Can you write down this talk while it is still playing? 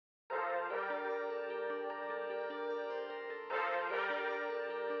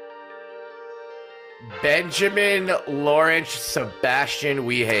Benjamin Lawrence Sebastian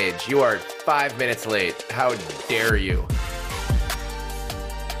Wehage, you are 5 minutes late. How dare you?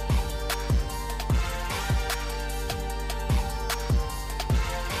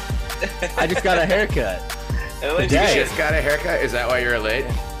 I just got a haircut. You just got a haircut? Is that why you're late?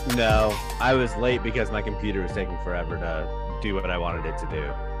 No, I was late because my computer was taking forever to do what I wanted it to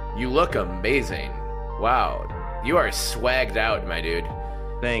do. You look amazing. Wow. You are swagged out, my dude.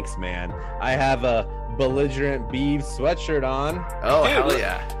 Thanks, man. I have a belligerent Beavs sweatshirt on. Oh, dude, hell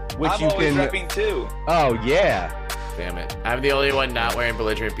yeah. Which I'm always repping too. Oh, yeah. Damn it. I'm the only one not wearing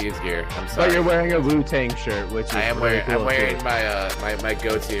belligerent Beavs gear. I'm sorry. But you're wearing a Wu-Tang shirt, which is I am really wearing. cool I'm wearing too. my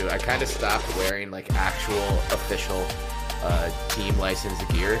go-to. I kind of stopped wearing like actual official team licensed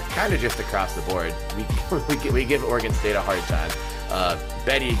gear, kind of just across the board. We give Oregon State a hard time.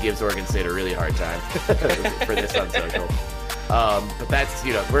 Betty gives Oregon State a really hard time for this on social. But that's,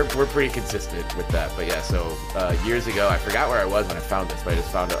 we're pretty consistent with that. But yeah, so years ago, I forgot where I was when I found this, but I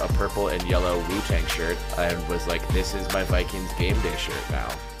just found a purple and yellow Wu-Tang shirt and was like, this is my Vikings game day shirt now.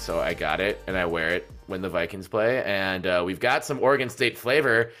 So I got it and I wear it when the Vikings play. And we've got some Oregon State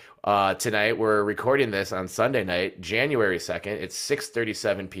flavor tonight. We're recording this on Sunday night, January 2nd. It's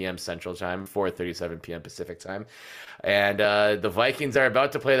 6:37 p.m. Central Time, 4:37 p.m. Pacific Time. And the Vikings are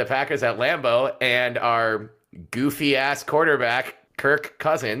about to play the Packers at Lambeau, and our goofy-ass quarterback, Kirk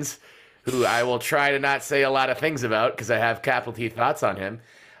Cousins, who I will try to not say a lot of things about because I have capital T thoughts on him,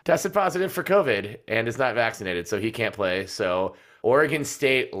 tested positive for COVID and is not vaccinated, so he can't play. So Oregon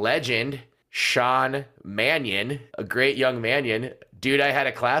State legend Sean Mannion, a great young Mannion, dude I had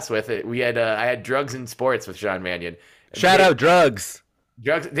a class with. I had drugs and sports with Sean Mannion. Shout out drugs.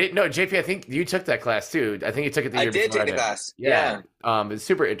 No, JP, I think you took that class too. I think you took it the year before. I did take the class. Yeah. It's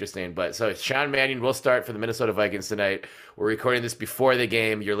super interesting. But so Sean Mannion will start for the Minnesota Vikings tonight. We're recording this before the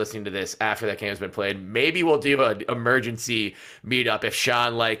game. You're listening to this after that game has been played. Maybe we'll do an emergency meetup if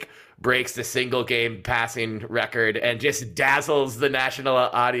Sean breaks the single game passing record and just dazzles the national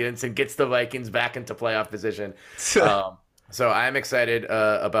audience and gets the Vikings back into playoff position. So I'm excited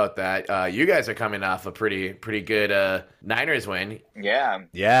about that. You guys are coming off a pretty good Niners win.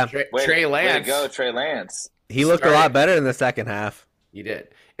 Yeah. Trey Lance. Way to go, Trey Lance. He looked a lot better in the second half. He did.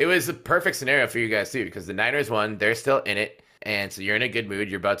 It was a perfect scenario for you guys too, because the Niners won. They're still in it, and so you're in a good mood.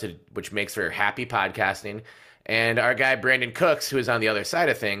 You're about to, which makes for happy podcasting. And our guy Brandon Cooks, who is on the other side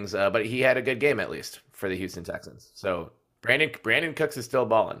of things, but he had a good game at least for the Houston Texans. So Brandon Cooks is still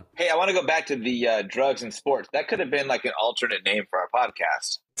balling. Hey, I want to go back to the drugs and sports. That could have been like an alternate name for our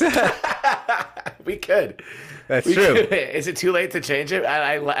podcast. We could. That's true. Is it too late to change it?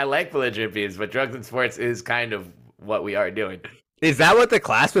 I like belligerent beans, but drugs and sports is kind of what we are doing. Is that what the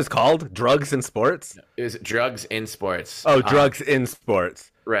class was called? Drugs and sports? It was drugs in sports. Oh, drugs in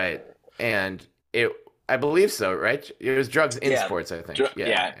sports. Right. And I believe so, right? It was drugs in sports, I think.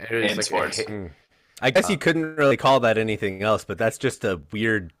 Yeah, it was in sports. I guess you couldn't really call that anything else, but that's just a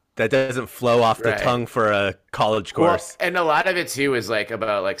weird, that doesn't flow off the tongue for a college course. Well, and a lot of it too is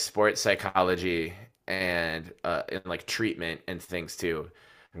about sports psychology and treatment and things too.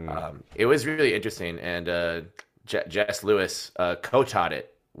 It was really interesting, and Jess Lewis co-taught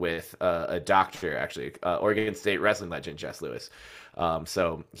it with a doctor, actually, Oregon State wrestling legend Jess Lewis.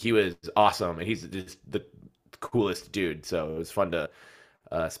 So he was awesome, and he's just the coolest dude. So it was fun to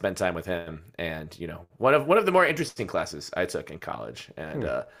spend time with him, and one of the more interesting classes I took in college. And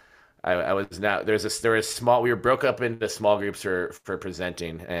I was now there was small. We were broke up into small groups for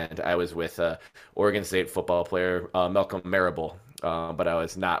presenting, and I was with Oregon State football player Malcolm Marable, but I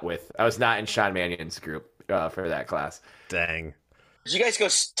was not in Sean Mannion's group for that class. Dang. Did you guys go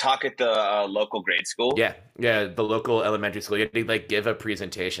talk at the local grade school? Yeah, the local elementary school. You had to give a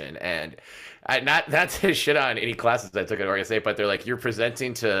presentation, and not to shit on any classes I took at Oregon State, but they're like, you're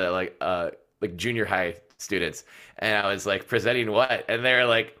presenting to junior high students, and I was like, presenting what? And they're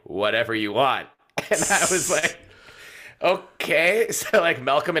like, whatever you want. And I was like, okay. So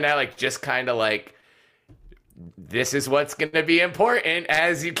Malcolm and I just kind of this is what's going to be important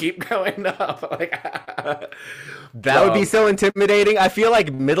as you keep going up. That would be so intimidating. I feel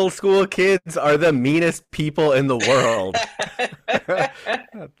like middle school kids are the meanest people in the world.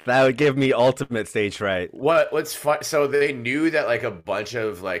 That would give me ultimate stage fright. What's fun? So they knew that a bunch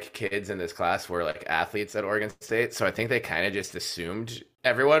of kids in this class were athletes at Oregon State. So I think they kind of just assumed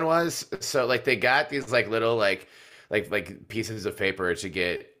everyone was. So they got these little pieces of paper to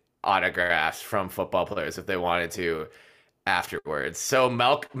get autographs from football players if they wanted to afterwards. So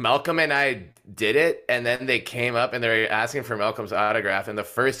Malcolm and I did it, and then they came up and they were asking for Malcolm's autograph, and the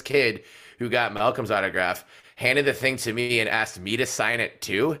first kid who got Malcolm's autograph handed the thing to me and asked me to sign it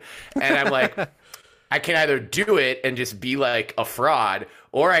too. And I'm like, I can either do it and just be like a fraud,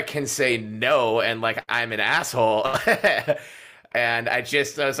 or I can say no and like I'm an asshole. And I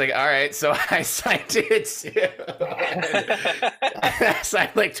was like, all right, so I signed it too. I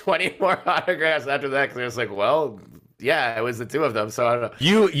signed like 20 more autographs after that because I was like, well, yeah, it was the two of them. So I don't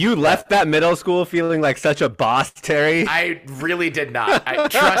know. You left that middle school feeling like such a boss, Terry. I really did not.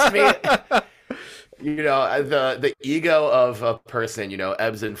 Trust me. The ego of a person,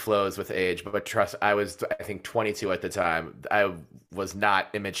 ebbs and flows with age. But trust, I was, I think, 22 at the time. I was not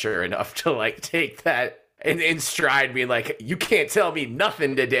immature enough to like take that in stride, being like, you can't tell me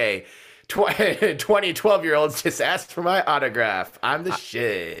nothing today. 12-year-olds just asked for my autograph. I'm the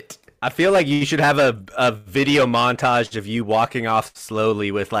shit. I feel like you should have a video montage of you walking off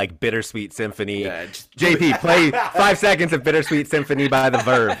slowly with like Bittersweet Symphony. Yeah, JP, play 5 seconds of Bittersweet Symphony by The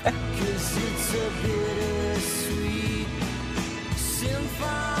Verve.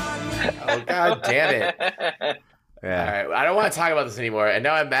 Oh, God damn it. Yeah. All right. I don't want to talk about this anymore. And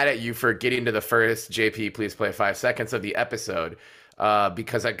now I'm mad at you for getting to the first JP, please play 5 seconds of the episode.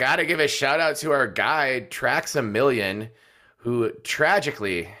 Because I got to give a shout out to our guy, Trax1Million, who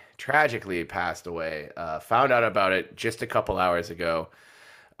tragically passed away. Found out about it just a couple hours ago.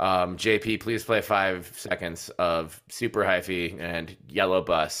 JP, please play 5 seconds of Super Hyphy and Yellow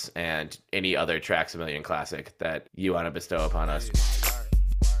Bus and any other Trax1Million classic that you want to bestow upon us.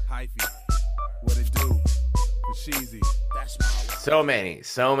 Hyphy, what it do? So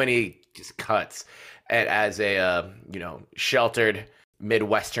many just cuts. And as a sheltered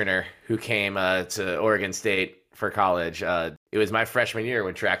Midwesterner who came to Oregon State for college, it was my freshman year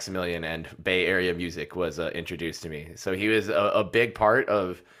when Trax1Million and Bay Area music was introduced to me. So he was a big part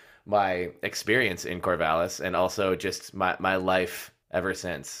of my experience in Corvallis and also just my life ever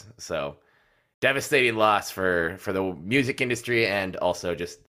since. So devastating loss for the music industry and also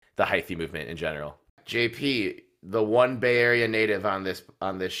just the hyphy movement in general. JP, the one Bay Area native on this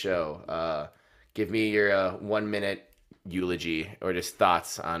show, give me your 1 minute eulogy or just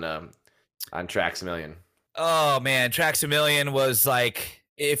thoughts on Trax1Million. Oh man, Trax1Million was like,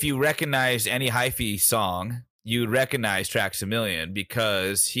 if you recognized any hyphy song, you'd recognize Trax1Million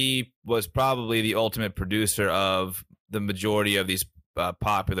because he was probably the ultimate producer of the majority of these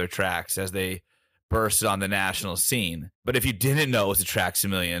popular tracks as they bursted on the national scene. But if you didn't know it was a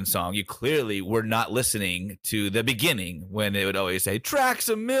Trax1Million song, you clearly were not listening to the beginning when it would always say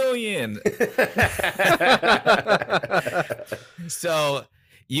Trax1Million. So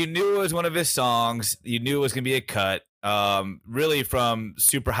you knew it was one of his songs. You knew it was going to be a cut. Really from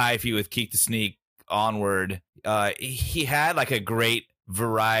Super Hyphy with Keek the Sneak onward, he had like a great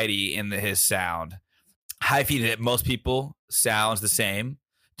variety in his sound. Hyphy that most people sounds the same.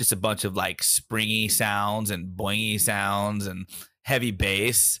 Just a bunch of like springy sounds and boingy sounds and heavy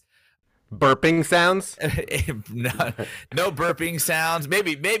bass. Burping sounds? no burping sounds.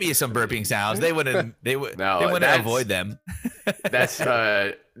 Maybe some burping sounds. They wouldn't avoid them. That's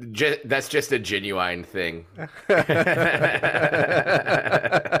just a genuine thing.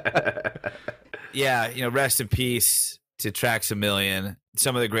 Yeah, rest in peace to Trax1Million.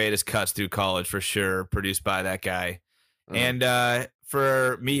 Some of the greatest cuts through college for sure, produced by that guy. And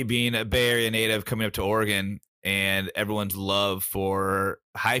for me being a Bay Area native coming up to Oregon and everyone's love for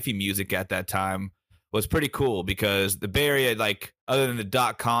hyphy music at that time was pretty cool because the Bay Area, like other than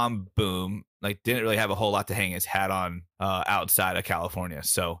the .com boom, like didn't really have a whole lot to hang its hat on outside of California.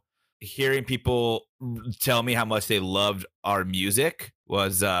 So hearing people tell me how much they loved our music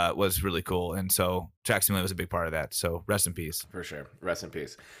was really cool. And so Trax1Million was a big part of that. So rest in peace. For sure. Rest in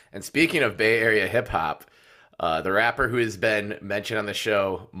peace. And speaking of Bay Area hip hop, the rapper who has been mentioned on the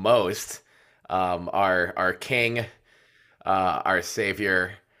show most, our king, our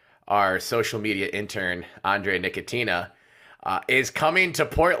savior, our social media intern, Andre Nicotina, is coming to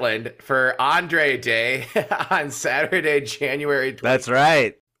Portland for Andre Day on Saturday, January 20th. That's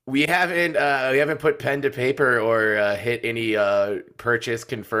right. We haven't put pen to paper or hit any purchase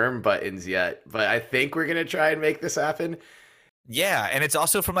confirm buttons yet, but I think we're gonna try and make this happen. Yeah, and it's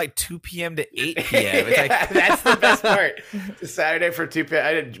also from like 2 p.m. to 8 p.m. It's like that's the best part. Saturday for 2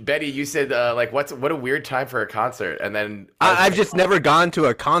 p.m. Betty, you said what a weird time for a concert, and then I've just never gone to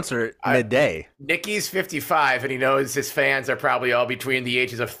a concert midday. Nikki's 55, and he knows his fans are probably all between the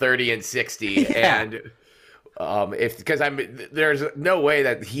ages of 30 and 60, yeah. And there's no way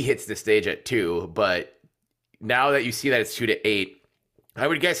that he hits the stage at 2, but now that you see that it's 2 to 8, I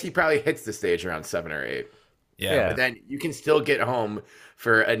would guess he probably hits the stage around 7 or 8. Yeah, but then you can still get home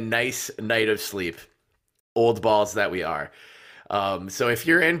for a nice night of sleep, old balls that we are. So if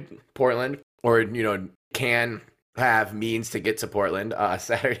you're in Portland or, can have means to get to Portland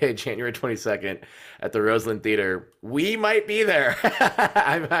Saturday, January 22nd at the Roseland Theater, we might be there.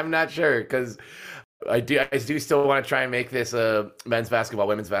 I'm not sure because I do still want to try and make this men's basketball,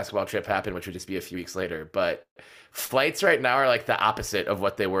 women's basketball trip happen, which would just be a few weeks later. But flights right now are like the opposite of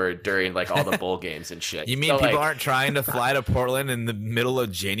what they were during like all the bowl games and shit. You mean people aren't trying to fly to Portland in the middle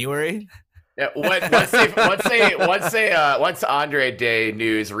of January? Yeah, once Andre Day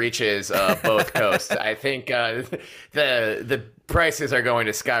news reaches both coasts, I think the prices are going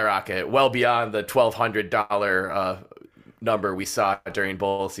to skyrocket well beyond the $1,200 number we saw during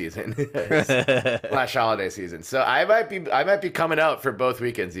bowl season last holiday season. So I might be coming out for both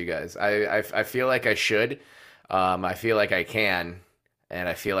weekends, you guys. I feel like I should. I feel like I can, and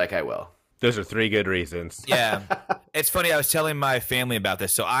I feel like I will. Those are 3 good reasons. Yeah. It's funny. I was telling my family about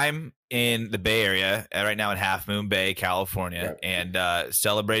this. So I'm in the Bay Area right now in Half Moon Bay, California, and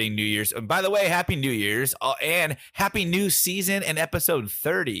celebrating New Year's. And by the way, Happy New Year's and Happy New Season and episode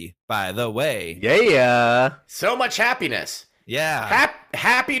 30, by the way. Yeah. So much happiness. Yeah.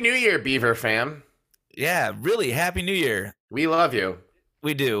 Happy New Year, Beaver fam. Yeah, really. Happy New Year. We love you.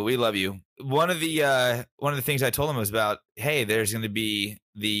 We do. We love you. One of the things I told him was about, hey, there's going to be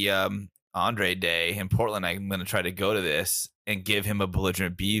the Andre Day in Portland. I'm going to try to go to this and give him a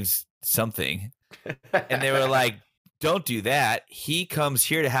belligerent Beavs something. And they were like, don't do that. He comes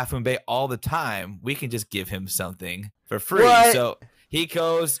here to Half Moon Bay all the time. We can just give him something for free. What? So he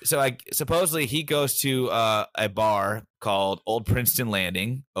goes. So supposedly he goes to a bar called Old Princeton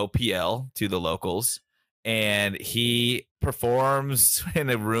Landing, OPL, to the locals, and he performs in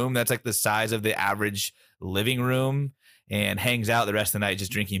a room that's like the size of the average living room, and hangs out the rest of the night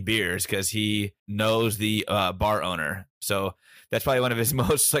just drinking beers because he knows the bar owner. So that's probably one of his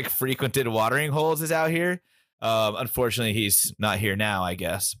most like frequented watering holes is out here. Unfortunately, he's not here now, I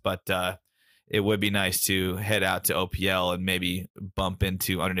guess. But it would be nice to head out to OPL and maybe bump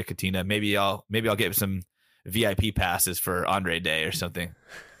into Under Nicotina. Maybe I'll get some VIP passes for Andre Day or something.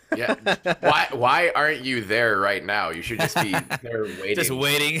 Yeah. Why aren't you there right now? You should just be there waiting. Just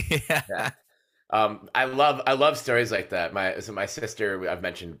waiting. Yeah. I love stories like that. My sister, I've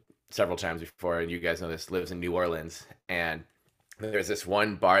mentioned several times before, and you guys know this, lives in New Orleans, and there's this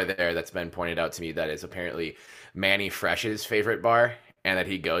one bar there that's been pointed out to me that is apparently Manny Fresh's favorite bar, and that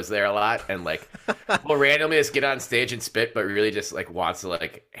he goes there a lot, and like will randomly just get on stage and spit, but really just like wants to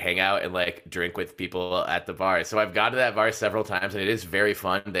like hang out and like drink with people at the bar. So I've gone to that bar several times, and it is very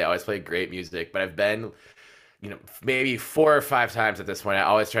fun. They always play great music, but I've been, maybe 4 or 5 times at this point. I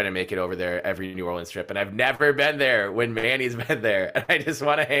always try to make it over there every New Orleans trip, and I've never been there when Manny's been there. And I just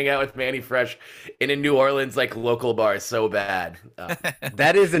want to hang out with Manny Fresh in a New Orleans like local bar so bad.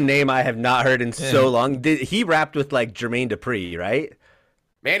 That is a name I have not heard in so long. He rapped with like Jermaine Dupri, right?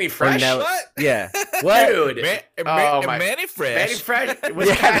 Manny Fresh? What? Yeah. What? Dude. Manny Fresh. Manny Fresh was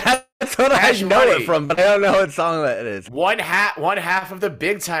That's what I know Money. it from, but I don't know what song that is. one half of the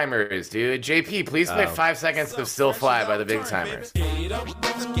Big Timers, dude. JP, please play 5 seconds of Still Fly by the Big Timers.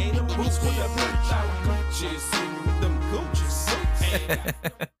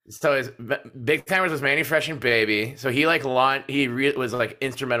 So his Big Timers was Manny Fresh and Baby. So he like was like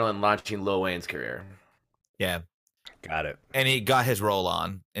instrumental in launching Lil Wayne's career. Yeah. Got it. And he got his roll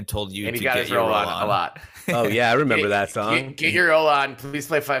on and told you And to he got get his your roll on a lot. Oh yeah, I remember that song. Get your roll on. Please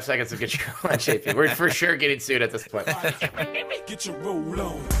play 5 seconds of Get Your Roll On, JP. We're for sure getting sued at this point. Get your roll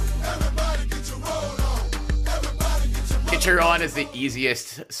on. Get Your Roll On is the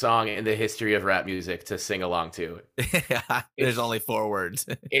easiest song in the history of rap music to sing along to. There's only 4 words.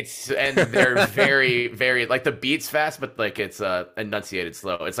 And they're very, very, like the beat's fast, but like it's enunciated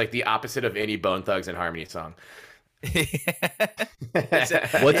slow. It's like the opposite of any Bone Thugs and Harmony song.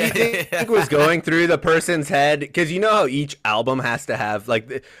 What do you think was going through the person's head? Because you know how each album has to have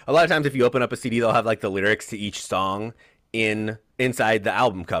like a lot of times if you open up a CD, they'll have like the lyrics to each song inside the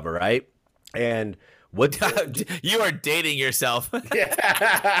album cover, right? And what you are dating yourself.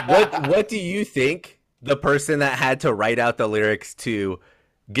 what do you think the person that had to write out the lyrics to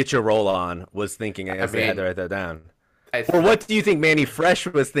Get Your Roll On was thinking as they had to write that down? Or what do you think Manny Fresh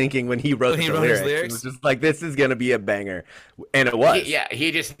was thinking when he wrote the lyrics? It was just like, this is going to be a banger. And it was.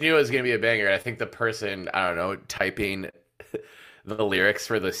 He just knew it was going to be a banger. I think the person, I don't know, typing the lyrics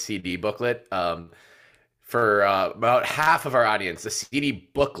for the CD booklet, for about half of our audience, the CD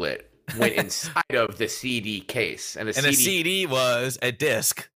booklet went inside of the CD case. And the CD was a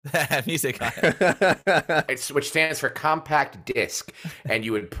disc that had music on it. Which stands for compact disc. And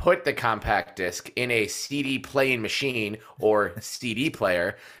you would put the compact disc in a CD playing machine or CD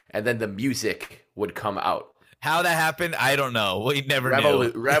player, and then the music would come out. How that happened, I don't know. We never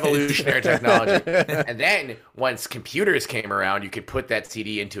knew. Revolutionary technology. And then once computers came around, you could put that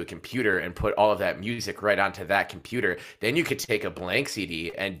CD into a computer and put all of that music right onto that computer. Then you could take a blank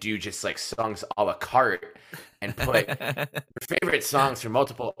CD and do just like songs a la carte and put your favorite songs from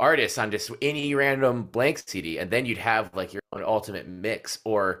multiple artists on just any random blank CD. And then you'd have like your own ultimate mix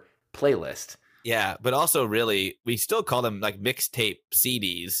or playlist. Yeah, but also really, we still call them like mixtape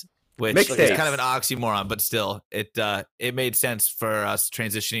CDs. Which is kind of an oxymoron, but still, it made sense for us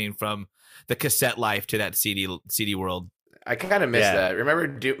transitioning from the cassette life to that CD world. I kind of miss that. Remember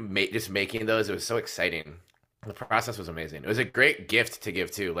just making those? It was so exciting. The process was amazing. It was a great gift to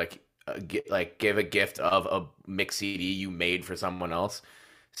give too. Like give a gift of a mix CD you made for someone else.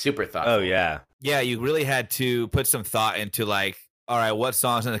 Super thoughtful. Oh yeah, yeah. You really had to put some thought into like, all right, what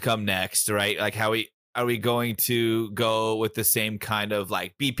song's gonna come next, right? Like are we going to go with the same kind of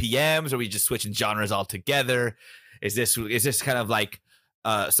like BPMs? Or are we just switching genres altogether? Is this kind of like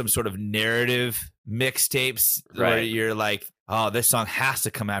some sort of narrative mixtapes where you're like, oh, this song has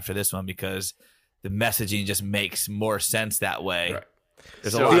to come after this one because the messaging just makes more sense that way. Right.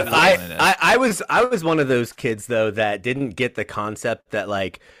 There's a lot of fun in it. I was one of those kids though that didn't get the concept that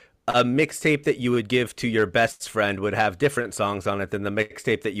like a mixtape that you would give to your best friend would have different songs on it than the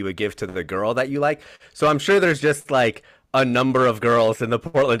mixtape that you would give to the girl that you like. So I'm sure there's just like a number of girls in the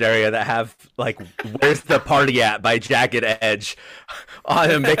Portland area that have like "Where's the Party At" by Jagged Edge on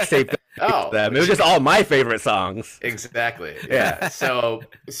a mixtape. Them. It was just all my favorite songs. Exactly. Yeah. So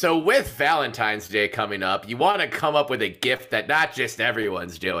with Valentine's Day coming up, you want to come up with a gift that not just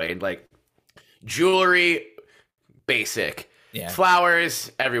everyone's doing, like jewelry, basic. Yeah. Flowers,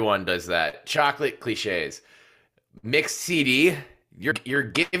 everyone does that. Chocolate, cliches. Mixed CD, you're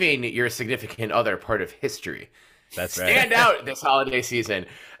giving your significant other part of history. That's right. Stand out this holiday season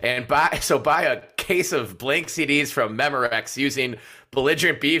and buy a case of blank CDs from Memorex using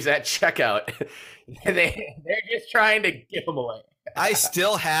belligerent beeves at checkout. They're just trying to give them away. I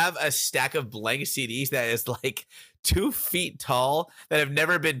still have a stack of blank CDs that is like 2 feet tall that have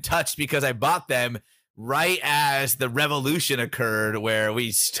never been touched because I bought them right as the revolution occurred where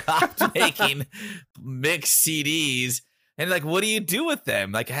we stopped making mixed CDs. And like, what do you do with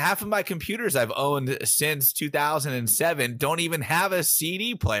them? Like half of my computers I've owned since 2007 don't even have a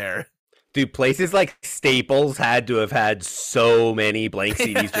CD player. Dude, places like Staples had to have had so many blank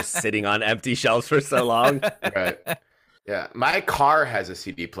CDs just sitting on empty shelves for so long. Right. Yeah. My car has a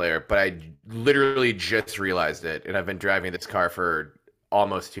CD player, but I literally just realized it. And I've been driving this car for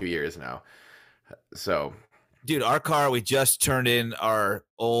almost 2 years now. So, dude, our car, we just turned in our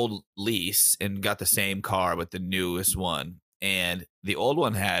old lease and got the same car with the newest one. And the old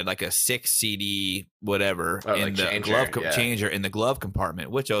one had like a 6 CD whatever in the glove changer in the glove compartment,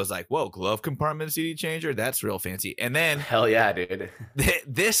 which I was like, whoa, glove compartment CD changer? That's real fancy. And then hell yeah, dude.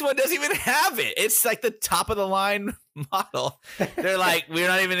 This one doesn't even have it. It's like the top of the line model. They're like, we're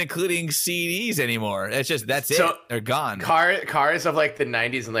not even including CDs anymore. It's just it. They're gone. Cars of like the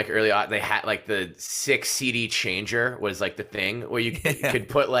 90s and like early on, they had like the 6 CD changer was like the thing where you could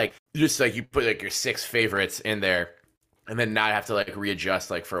put like just like you put like your 6 favorites in there. And then not have to like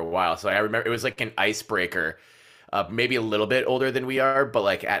readjust like for a while. So I remember it was like an icebreaker, maybe a little bit older than we are, but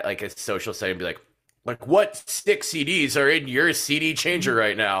like at like a social setting, be like what 6 CDs are in your CD changer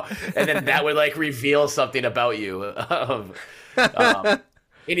right now? And then that would like reveal something about you.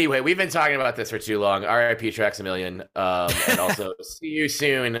 Anyway, we've been talking about this for too long. RIP Tracks a Million. And also see you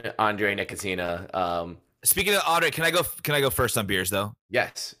soon, Andre Nicotina. Speaking of Andre, can I go first on beers though?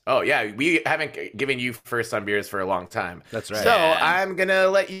 Yes. Oh yeah, we haven't given you first on beers for a long time. That's right. So I'm gonna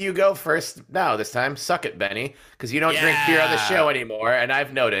let you go first now. This time, suck it, Benny, because you don't drink beer on the show anymore, and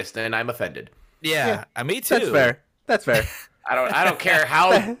I've noticed, and I'm offended. Yeah, me too. That's fair. I don't care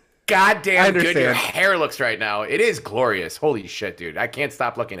how goddamn good your hair looks right now. It is glorious. Holy shit, dude! I can't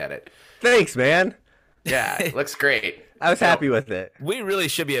stop looking at it. Thanks, man. Yeah, it looks great. I was happy with it. We really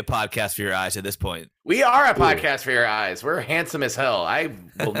should be a podcast for your eyes at this point. We are a podcast for your eyes. We're handsome as hell. I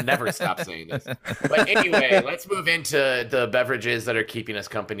will never stop saying this. But anyway, let's move into the beverages that are keeping us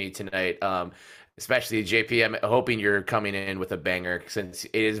company tonight. Especially JP, I'm hoping you're coming in with a banger since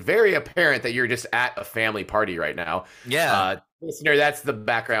it is very apparent that you're just at a family party right now. Yeah. Listener, that's the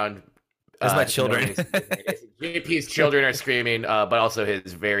background. That's my children. JP's children are screaming, but also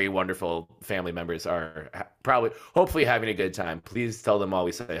his very wonderful family members are hopefully having a good time. Please tell them all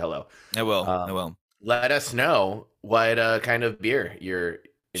we say hello. I will. Let us know what kind of beer you're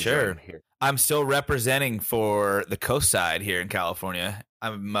enjoying here. I'm still representing for the coast side here in California.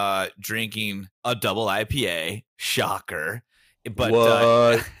 I'm drinking a double IPA. Shocker.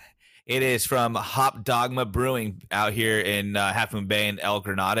 But It is from Hop Dogma Brewing out here in Half Moon Bay and El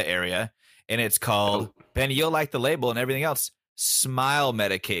Granada area. And it's called, Ben, you'll like the label and everything else, Smile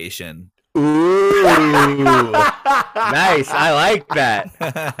Medication. Ooh, nice. I like that.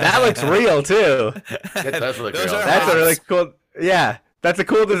 That looks real, too. It does look real. That's a really cool. Yeah, that's a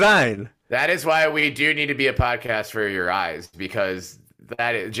cool design. That is why we do need to be a podcast for your eyes, because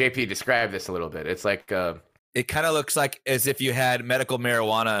JP described this a little bit. It's like it kind of looks like as if you had medical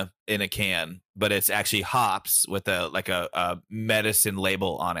marijuana in a can, but it's actually hops with a medicine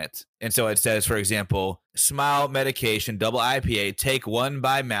label on it. And so it says, for example, Smile Medication Double IPA, take one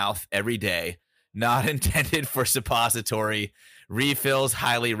by mouth every day. Not intended for suppository. Refills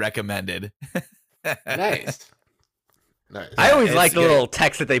highly recommended. nice. I always like the little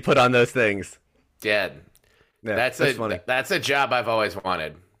text that they put on those things. Yeah, that's funny. That's a job I've always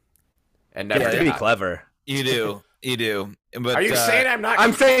wanted, and never to be clever. You do. But, are you saying I'm not?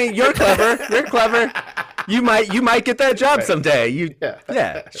 I'm saying you're clever. You're clever. You might get that job someday.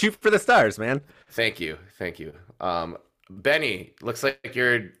 Yeah. Shoot for the stars, man. Thank you. Benny, looks like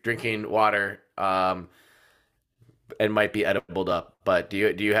you're drinking water, and might be edibled up. But do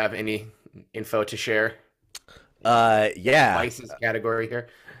you have any info to share? Yeah. Vices category here.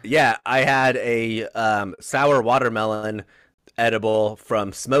 Yeah, I had a sour watermelon edible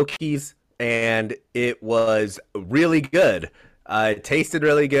from Smokies, and it was really good. It tasted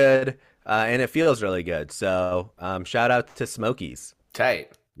really good, and it feels really good. So, shout out to Smokies.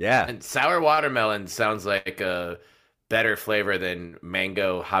 Tight. Yeah. And sour watermelon sounds like a better flavor than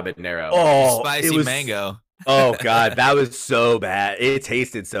mango habanero. Oh, spicy mango. Oh God, that was so bad. It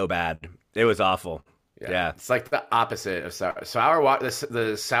tasted so bad. It was awful. Yeah. It's like the opposite of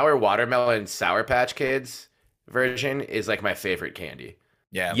the sour watermelon Sour Patch Kids version is like my favorite candy.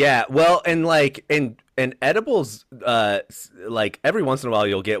 Yeah. Well, and edibles, like every once in a while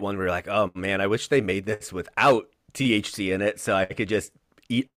you'll get one where you're like, oh man, I wish they made this without THC in it so I could just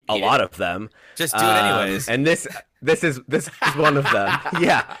eat a lot of them. Just do it anyways. And this is one of them.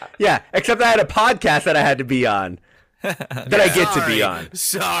 Yeah. Except I had a podcast that I had to be on. That I get to be on.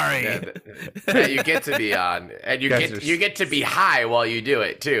 Sorry. Yeah, you get to be on, and you get to be high while you do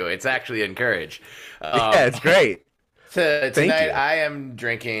it too. It's actually encouraged. Yeah, it's great. Tonight I am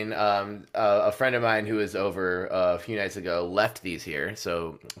drinking. A friend of mine who was over a few nights ago left these here,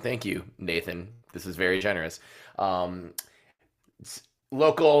 so thank you, Nathan. This is very generous. It's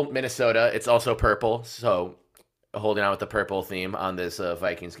local Minnesota. It's also purple, so holding on with the purple theme on this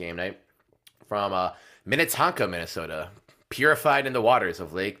Vikings game night from Minnetonka, Minnesota, purified in the waters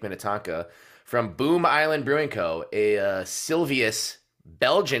of Lake Minnetonka, from Boom Island Brewing Co., a Silvius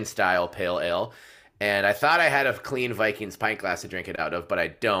Belgian-style pale ale. And I thought I had a clean Vikings pint glass to drink it out of, but I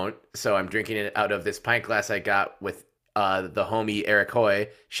don't. So I'm drinking it out of this pint glass I got with the homie Eric Hoy.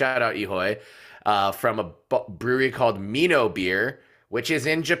 Shout out Ehoy. From a brewery called Mino Beer, which is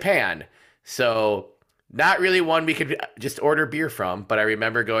in Japan. So not really one we could just order beer from, but I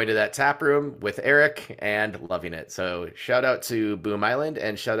remember going to that tap room with Eric and loving it. So shout out to Boom Island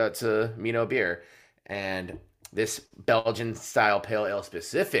and shout out to Mino Beer. And this Belgian style pale ale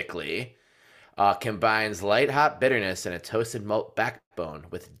specifically combines light hop bitterness and a toasted malt backbone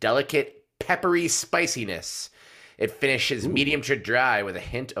with delicate peppery spiciness. It finishes medium to dry with a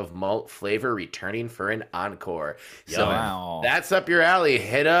hint of malt flavor returning for an encore. So that's up your alley.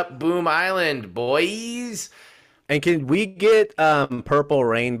 Hit up Boom Island, boys. And can we get Purple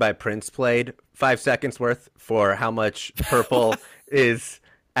Rain by Prince played 5 seconds worth for how much purple is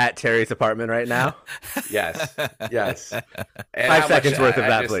at Terry's apartment right now? Yes. And 5 seconds worth of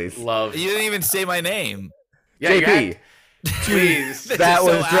that, please. You didn't even say my name. Yeah, JP. Please. That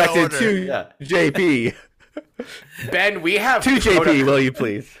was directed to JP. Ben, we have to JP, will you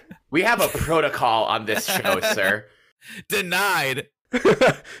please? We have a protocol on this show, sir. Denied.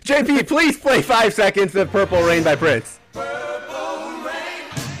 JP, please play 5 seconds of Purple Rain by Prince. Purple rain,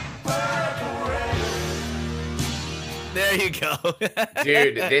 purple rain. There you go.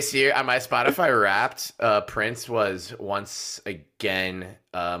 Dude, this year on my Spotify Wrapped, Prince was once again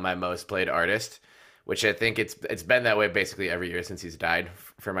my most played artist, which I think it's been that way basically every year since he's died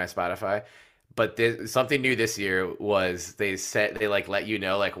for my Spotify. But something new this year was they let you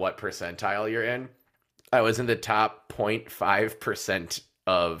know like what percentile you're in. I was in the top 0.5%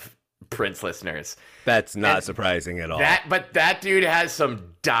 of Prince listeners. That's not surprising at all. But that dude has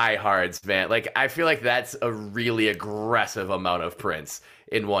some diehards, man. Like I feel like that's a really aggressive amount of Prince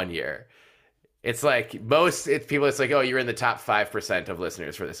in 1 year. It's like it's like, oh, you're in the top 5% of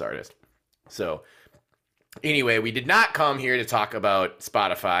listeners for this artist. So anyway, we did not come here to talk about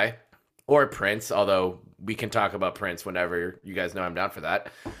Spotify or Prince, although we can talk about Prince whenever you guys know I'm down for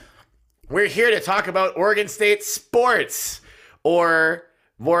that. We're here to talk about Oregon State sports, or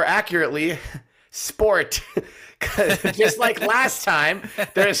more accurately, sport. Just like last time,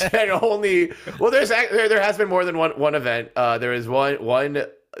 there's been only there has been more than one event. There is one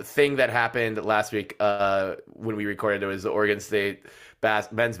thing that happened last week when we recorded. It was the Oregon State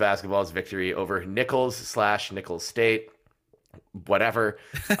men's basketball's victory over Nichols State. Whatever.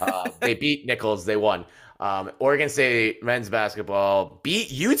 They beat Nichols. They won. Oregon State men's basketball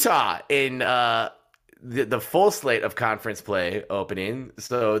beat Utah in the full slate of conference play opening.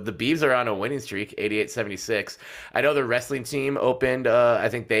 So the Beavs are on a winning streak, 88-76. I know the wrestling team opened. I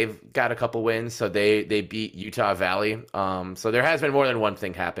think they've got a couple wins. So they beat Utah Valley. So there has been more than one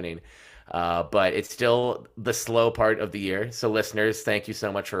thing happening. But it's still the slow part of the year. So listeners, thank you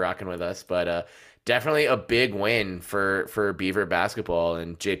so much for rocking with us. But definitely a big win for Beaver basketball.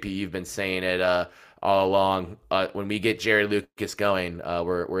 And JP, you've been saying it all along. When we get Jared Lucas going,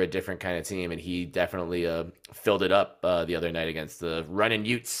 we're a different kind of team, and he definitely filled it up the other night against the running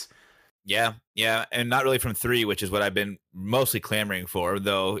Utes. Yeah, and not really from three, which is what I've been mostly clamoring for,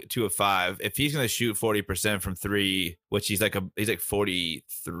 though 2 of 5. If he's going to shoot 40% from three, which he's like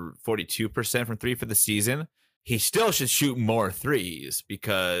 42% from three for the season, he still should shoot more threes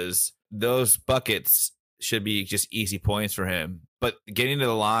because those buckets should be just easy points for him. But getting to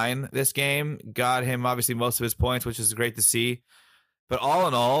the line this game got him obviously most of his points, which is great to see. But all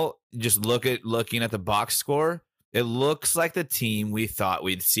in all, just looking at the box score, it looks like the team we thought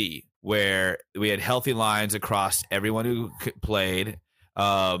we'd see, where we had healthy lines across everyone who played.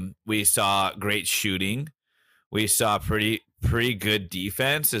 We saw great shooting. We saw pretty good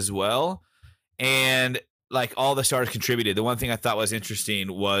defense as well. And like all the stars contributed. The one thing I thought was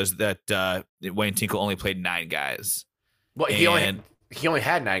interesting was that Wayne Tinkle only played 9 guys. Well, he only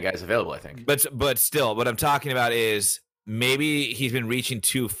had 9 guys available, I think. But still, what I'm talking about is maybe he's been reaching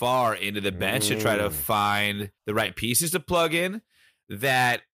too far into the bench to try to find the right pieces to plug in.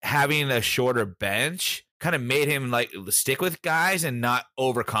 That having a shorter bench kind of made him like stick with guys and not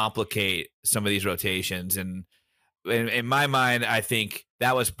overcomplicate some of these rotations. And in my mind, I think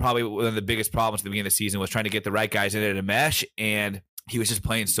that was probably one of the biggest problems at the beginning of the season was trying to get the right guys in there to mesh. And he was just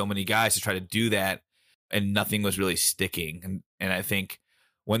playing so many guys to try to do that, and nothing was really sticking. And I think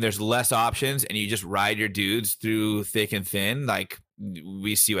when there's less options and you just ride your dudes through thick and thin, like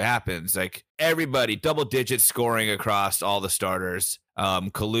we see what happens. Like everybody, double digit scoring across all the starters.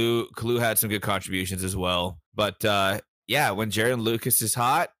 Kalu had some good contributions as well. But when Jared Lucas is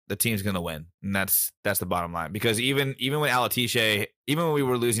hot, the team's gonna win, and that's the bottom line. Because even when we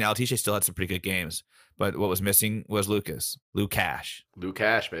were losing, Alatishe still had some pretty good games. But what was missing was Lucas,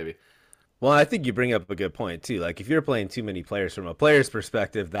 baby. Well, I think you bring up a good point too. Like if you're playing too many players from a player's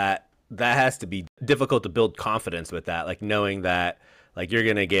perspective, that has to be difficult to build confidence with that. Like knowing that like you're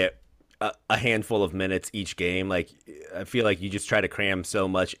gonna get a handful of minutes each game. Like I feel like you just try to cram so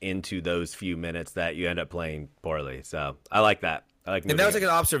much into those few minutes that you end up playing poorly. So I like that. And that was like an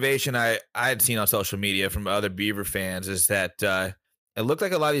observation I had seen on social media from other Beaver fans, is that it looked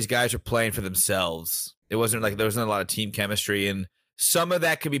like a lot of these guys were playing for themselves. It wasn't like there wasn't a lot of team chemistry, and some of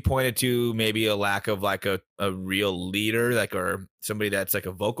that could be pointed to maybe a lack of like a real leader, like, or somebody that's like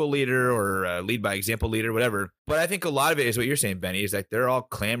a vocal leader or a lead by example leader, whatever. But I think a lot of it is what you're saying, Benny, is like they're all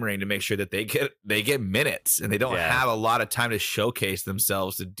clamoring to make sure that they get minutes, and they don't have a lot of time to showcase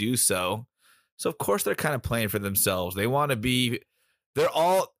themselves to do so. So of course they're kind of playing for themselves. They want to be.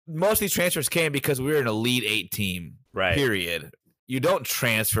 Most of these transfers came because we were an Elite 8 team. Right. Period. You don't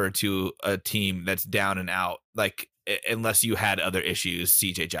transfer to a team that's down and out, like, unless you had other issues,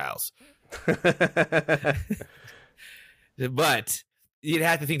 CJ Giles. But you'd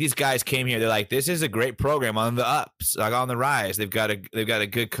have to think these guys came here. They're like, this is a great program on the ups, like on the rise. They've got a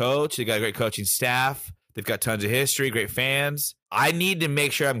good coach. They've got a great coaching staff. They've got tons of history, great fans. I need to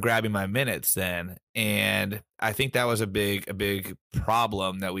make sure I'm grabbing my minutes then. And I think that was a big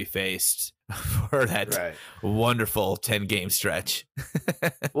problem that we faced for that wonderful 10-game stretch.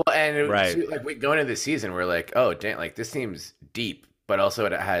 Well, and like going into the season, we're like, oh, dang, like this team's deep, but also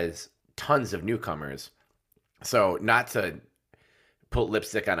it has tons of newcomers. So not to put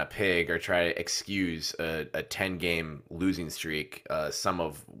lipstick on a pig or try to excuse a 10-game losing streak, some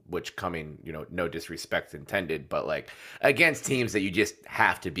of which coming, no disrespect intended, but like against teams that you just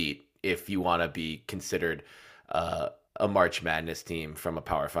have to beat if you want to be considered a March Madness team from a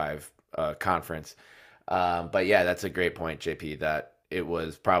Power 5 conference. But yeah, that's a great point, JP, that it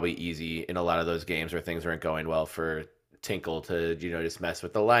was probably easy in a lot of those games where things weren't going well for Tinkle to, just mess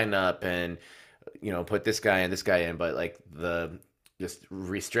with the lineup and, put this guy in, but like the just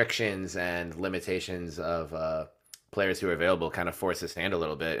restrictions and limitations of players who are available kind of force his hand a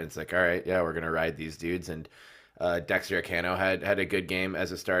little bit. And it's like, all right, yeah, we're gonna ride these dudes. And Dexter Acano had a good game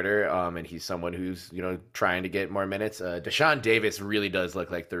as a starter, and he's someone who's trying to get more minutes. Deshaun Davis really does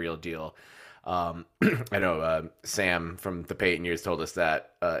look like the real deal. I know Sam from the Peyton years told us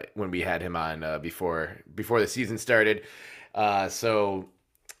that when we had him on before the season started. So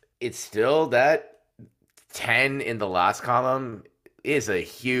it's still that 10 in the loss column is a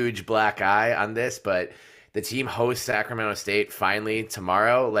huge black eye on this, but the team hosts Sacramento State finally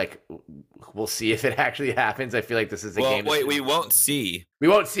tomorrow. Like, we'll see if it actually happens. I feel like this is a game. Wait, we won't see. We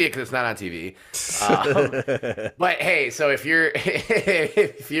won't see it because it's not on TV. But hey, so if you're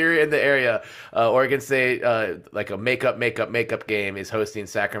in the area, Oregon State, like a makeup game, is hosting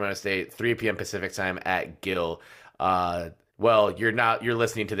Sacramento State 3 p.m. Pacific time at Gill. Well, you're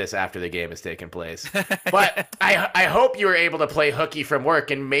listening to this after the game has taken place. But I hope you were able to play hooky from work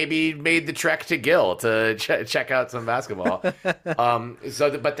and maybe made the trek to Gill to check out some basketball. Let's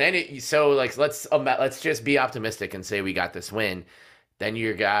just be optimistic and say we got this win. Then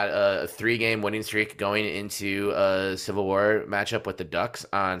you got a 3-game winning streak going into a Civil War matchup with the Ducks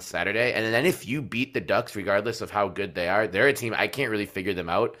on Saturday. And then if you beat the Ducks, regardless of how good they are, they're a team, I can't really figure them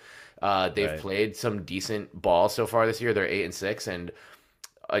out. They've played some decent ball so far this year. They're 8-6, and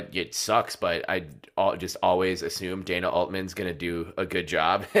it sucks, but I just always assume Dana Altman's going to do a good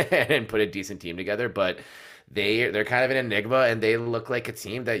job and put a decent team together. But they're kind of an enigma, and they look like a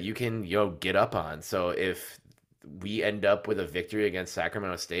team that you can get up on. So if we end up with a victory against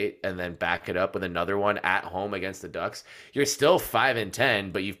Sacramento State and then back it up with another one at home against the Ducks, you're still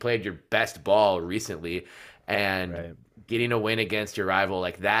 5-10, but you've played your best ball recently, and getting a win against your rival,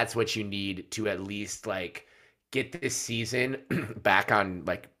 like, that's what you need to at least like get this season back on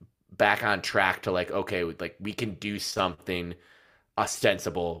track to, like, okay, like, we can do something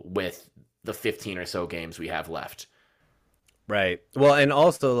ostensible with the 15 or so games we have left. Right. Well, and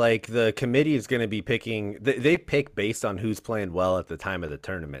also, like, the committee is going to be picking, they pick based on who's playing well at the time of the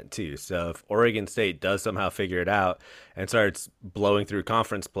tournament too. So if Oregon State does somehow figure it out and starts blowing through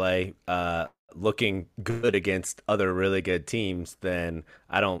conference play, looking good against other really good teams, then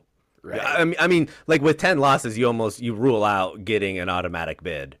I don't. Right. I mean, like, with 10 losses, you rule out getting an automatic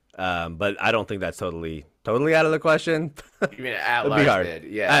bid. But I don't think that's totally out of the question. You mean at large bid?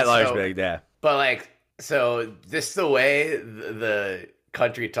 Yeah, at large bid. Yeah. But like, so this is the way the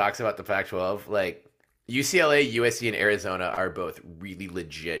country talks about the Pac-12. Like, UCLA, USC, and Arizona are both really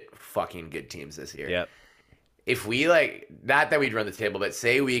legit fucking good teams this year. Yep. If we, like, not that we'd run the table, but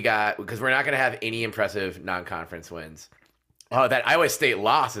say we got, because we're not going to have any impressive non-conference wins. Oh, that Iowa State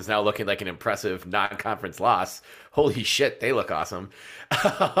loss is now looking like an impressive non-conference loss. Holy shit, they look awesome.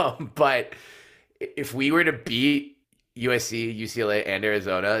 But if we were to beat USC, UCLA, and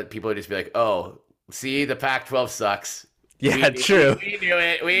Arizona, people would just be like, oh, see, the Pac-12 sucks. Yeah, true. We knew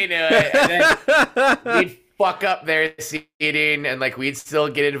it. And then we'd fuck up their seeding, and like, we'd still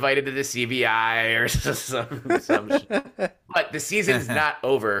get invited to the CBI or some shit. But the season's not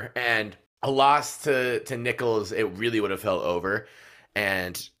over, and a loss to Nichols, it really would have felt over.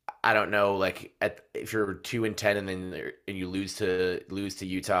 And I don't know, like, if you're 2-10 and then you lose to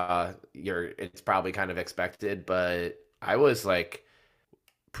Utah, it's probably kind of expected. But I was like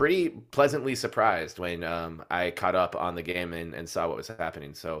pretty pleasantly surprised when I caught up on the game and saw what was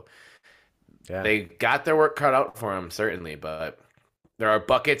happening. So yeah, they got their work cut out for them, certainly, but there are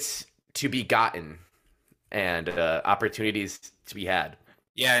buckets to be gotten and opportunities to be had.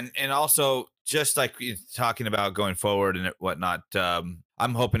 Yeah, and also, just like talking about going forward and whatnot, I'm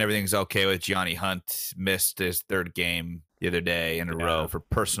hoping everything's okay with Gianni Hunt. Missed his 3rd game the other day in a row for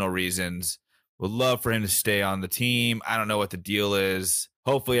personal reasons. Would love for him to stay on the team. I don't know what the deal is.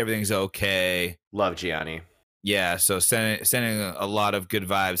 Hopefully everything's okay. Love Gianni. Yeah, so sending a lot of good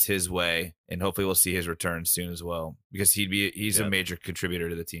vibes his way, and hopefully we'll see his return soon as well, because he's a major contributor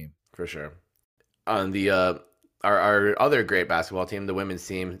to the team. For sure. On the our other great basketball team, the women's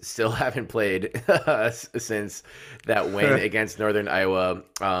team, still haven't played since that win against Northern Iowa.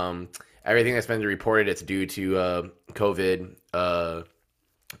 Everything that's been reported, it's due to COVID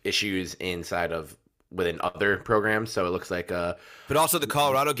issues within other programs. So it looks like but also the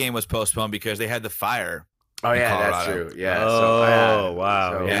Colorado game was postponed because they had the fire. Oh yeah, that's true. Yeah.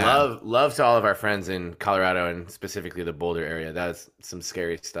 Wow. So yeah. Love to all of our friends in Colorado and specifically the Boulder area. That's some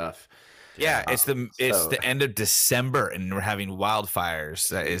scary stuff. Yeah, it's the end of December and we're having wildfires.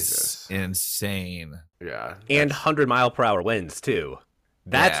 That is insane. Yeah. And 100-mile-per-hour winds too.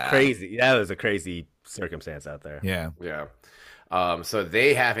 That's crazy. That was a crazy circumstance out there. Yeah. Yeah. So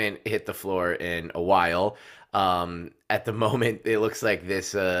they haven't hit the floor in a while. At the moment, it looks like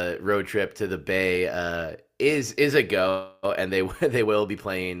this road trip to the Bay is a go, and they will be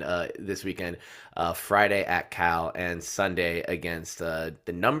playing this weekend, Friday at Cal and Sunday against the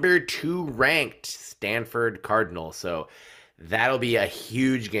number 2 ranked Stanford Cardinals. So that'll be a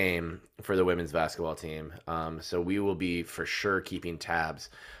huge game for the women's basketball team. So we will be for sure keeping tabs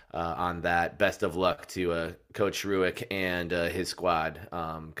on that. Best of luck to Coach Ruick and his squad,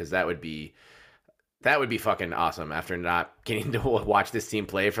 because that would be fucking awesome after not getting to watch this team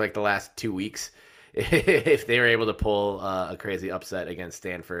play for like the last 2 weeks. If they were able to pull a crazy upset against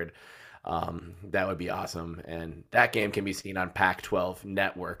Stanford, that would be awesome. And that game can be seen on Pac-12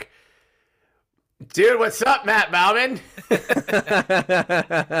 Network. Dude, what's up, Matt Bauman?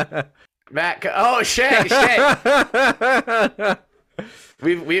 Matt, oh Shay.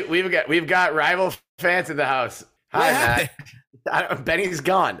 We've got rival fans in the house. Hi, Matt. Benny's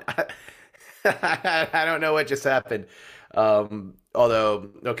gone. I don't know what just happened. Although,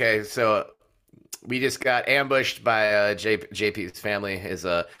 okay, so we just got ambushed by JP's family.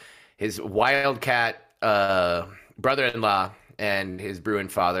 His Wildcat brother-in-law and his Bruin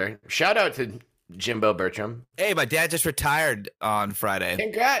father. Shout out to Jimbo Bertram. Hey, my dad just retired on Friday.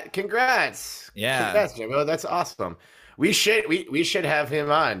 Congrats. Yeah. Congrats, Jimbo. That's awesome. We should have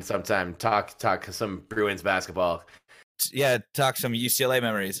him on sometime. Talk some Bruins basketball. Yeah, talk some UCLA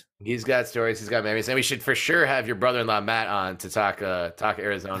memories. He's got stories. He's got memories, and we should for sure have your brother-in-law Matt on to talk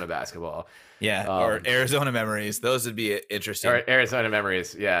Arizona basketball. Yeah, or Arizona memories. Those would be interesting. Or Arizona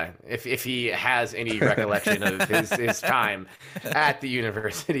memories. Yeah, if he has any recollection of his time at the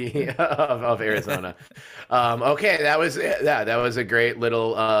University of Arizona. Okay, that was a great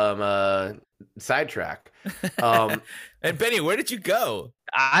little sidetrack. And Benny, where did you go?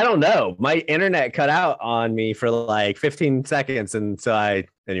 I don't know. My internet cut out on me for like 15 seconds, and so I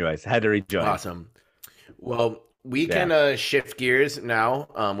had to rejoin. Awesome. Well, we can shift gears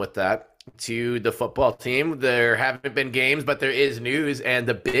now with that to the football team. There haven't been games, but there is news, and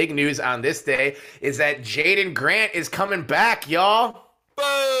the big news on this day is that Jaydon Grant is coming back, y'all.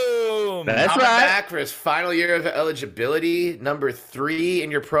 Boom! That's coming right. Back for his final year of eligibility. Number 3 in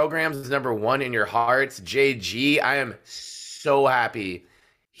your programs is number 1 in your hearts. JG, I am so happy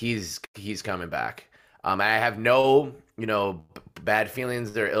he's coming back. I have no bad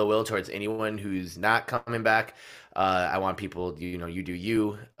feelings or ill will towards anyone who's not coming back. I want people, you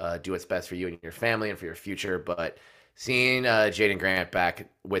do what's best for you and your family and for your future. But seeing Jaydon Grant back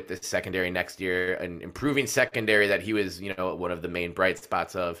with the secondary next year, an improving secondary that he was, one of the main bright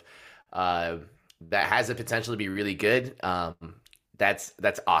spots of, that has the potential to be really good.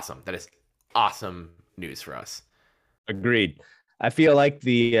 That's awesome. That is awesome news for us. Agreed. I feel like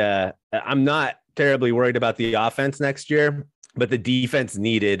I'm not terribly worried about the offense next year, but the defense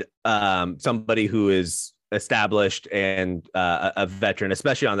needed somebody who is established and a veteran,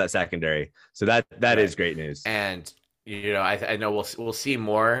 especially on that secondary. So that is great news. And I know we'll see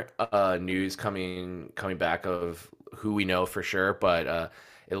more news coming back of who we know for sure, but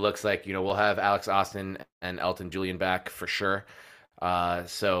it looks like we'll have Alex Austin and Elton Julian back for sure.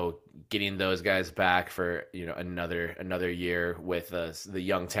 So getting those guys back for another year with the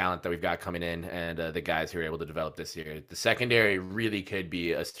young talent that we've got coming in and the guys who are able to develop this year, the secondary really could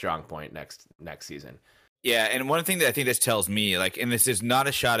be a strong point next season. Yeah, and one thing that I think this tells me, and this is not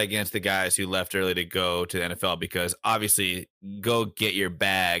a shot against the guys who left early to go to the NFL, because obviously go get your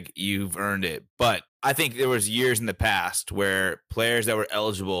bag, you've earned it. But I think there was years in the past where players that were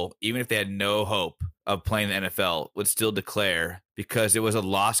eligible, even if they had no hope of playing the NFL, would still declare because it was a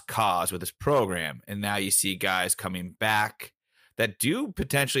lost cause with this program. And now you see guys coming back that do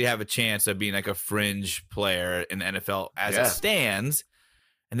potentially have a chance of being like a fringe player in the NFL as it stands.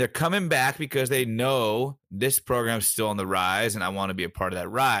 And they're coming back because they know this program's still on the rise, and I want to be a part of that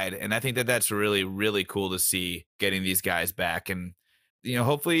ride. And I think that that's really, really cool to see, getting these guys back. And,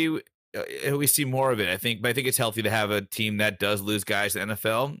 hopefully we see more of it. I think it's healthy to have a team that does lose guys to the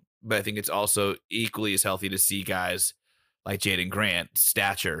NFL, but I think it's also equally as healthy to see guys like Jaydon Grant,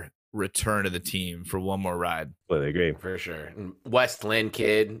 stature, return to the team for one more ride. Well, I agree. For sure. And West Lynn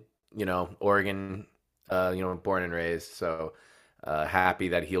kid, Oregon, born and raised. So, happy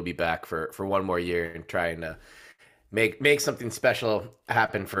that he'll be back for one more year and trying to make something special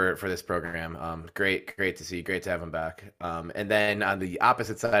happen for this program. Great to see. Great to have him back. And then on the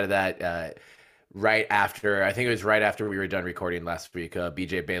opposite side of that, right after we were done recording last week,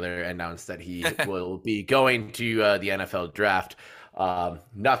 BJ Baylor announced that he will be going to the NFL draft.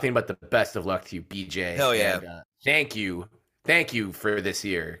 Nothing but the best of luck to you, BJ. Hell yeah. And, thank you for this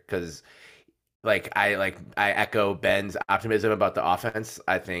year, because I echo Ben's optimism about the offense.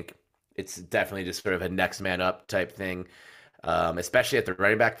 I think it's definitely just sort of a next man up type thing, especially at the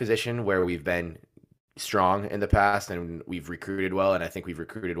running back position where we've been strong in the past and we've recruited well, and I think we've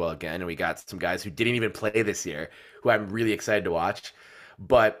recruited well again, and we got some guys who didn't even play this year who I'm really excited to watch.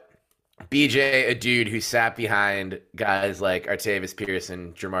 But BJ, a dude who sat behind guys like Artavis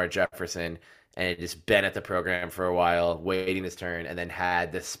Pearson, Jamar Jefferson, and just been at the program for a while, waiting his turn, and then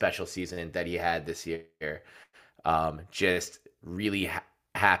had this special season that he had this year. Just really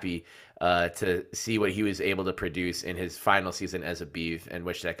happy to see what he was able to produce in his final season as a Beeve, and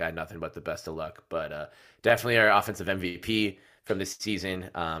wish that guy nothing but the best of luck. But definitely our offensive MVP from this season.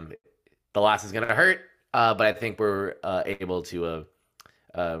 The loss is going to hurt, but I think we're able to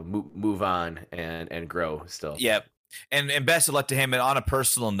move on and grow still. Yep. And best of luck to him. And on a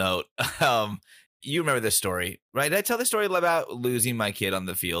personal note, you remember this story, right? Did I tell the story about losing my kid on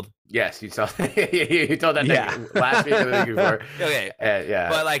the field? Yes, you saw. You told that thing last week or the week before. Okay, yeah.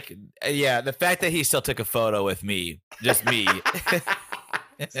 But the fact that he still took a photo with me, just me,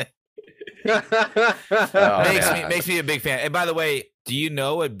 makes me a big fan. And by the way, do you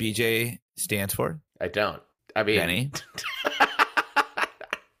know what BJ stands for? I don't. I mean, Benny.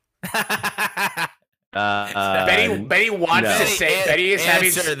 Benny wants to say. Benny is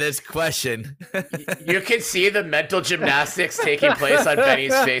answer this question. You can see the mental gymnastics taking place on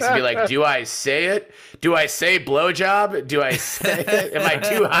Benny's face and be like, "Do I say it? Do I say blowjob? Do I say it? Am I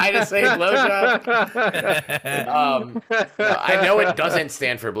too high to say blowjob?" I know it doesn't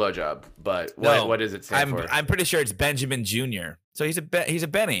stand for blowjob, but what does it stand for? I'm pretty sure it's Benjamin Jr. So he's a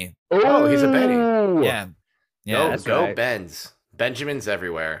Benny. Oh, he's a Benny. Yeah. Go right. Benz. Benjamin's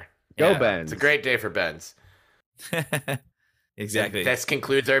everywhere. Go Benz. It's a great day for Benz. Exactly. This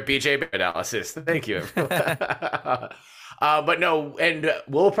concludes our BJ analysis. Thank you. But no, and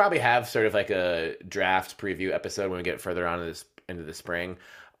we'll probably have sort of like a draft preview episode when we get further on into the spring.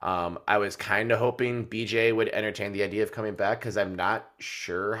 I was kind of hoping BJ would entertain the idea of coming back because I'm not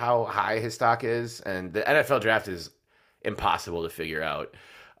sure how high his stock is, and the NFL draft is impossible to figure out.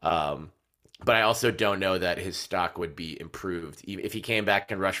 But I also don't know that his stock would be improved. If he came back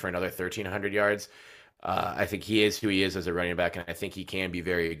and rushed for another 1,300 yards, I think he is who he is as a running back, and I think he can be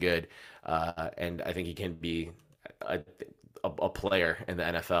very good. And I think he can be a player in the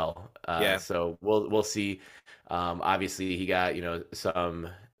NFL. So we'll see. Obviously, he got some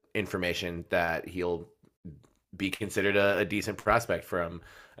information that he'll be considered a decent prospect from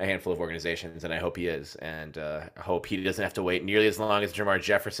a handful of organizations, and I hope he is. And I hope he doesn't have to wait nearly as long as Jamar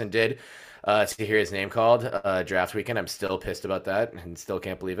Jefferson did to hear his name called draft weekend. I'm still pissed about that and still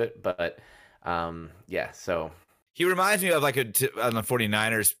can't believe it. But so he reminds me of on the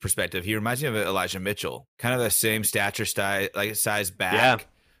 49ers perspective, he reminds me of Elijah Mitchell, kind of the same stature size back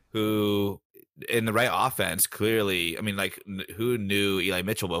who in the right offense, clearly, I mean, who knew Eli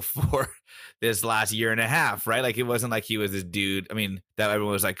Mitchell before this last year and a half, right? Like, it wasn't like he was this dude, I mean, that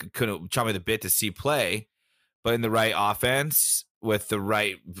everyone was like, couldn't chop me the bit to see play, but in the right offense with the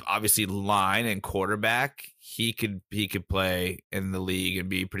right, obviously, line and quarterback, he could play in the league and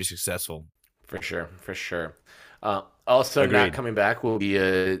be pretty successful. For sure. Also, Agreed. Not coming back will be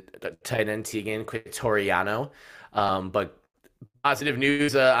a tight end Tegan Quitoriano, but positive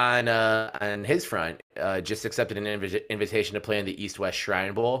news on his front. Just accepted an invitation to play in the East-West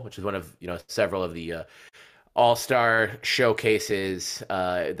Shrine Bowl, which is one of several of the all-star showcases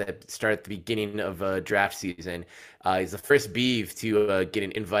that start at the beginning of draft season. He's the first Beeve to get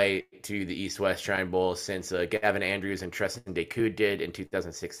an invite to the East-West Shrine Bowl since Gavin Andrews and Treston Decoud did in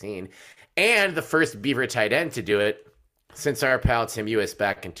 2016, and the first Beaver tight end to do it since our pal Tim Ewis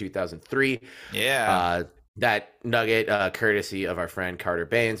back in 2003. Yeah. That nugget, courtesy of our friend Carter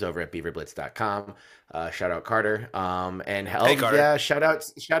Baines over at beaverblitz.com. Shout out Carter. And Hey, Carter. Yeah, shout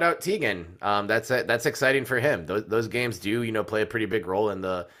out Tegan. That's exciting for him. Those games do, play a pretty big role in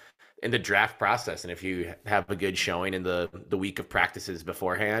the draft process. And if you have a good showing in the week of practices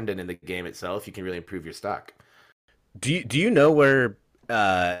beforehand and in the game itself, you can really improve your stock. Do you know where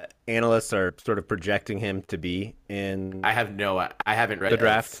analysts are sort of projecting him to be in? I haven't read the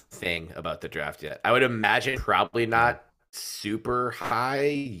draft thing about the draft yet. I would imagine probably not super high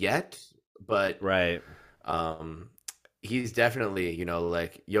yet, but right. He's definitely,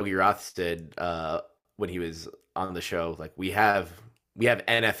 like Yogi Roth did when he was on the show. Like we have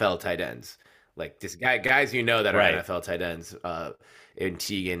NFL tight ends, like this guys that are Right. NFL tight ends in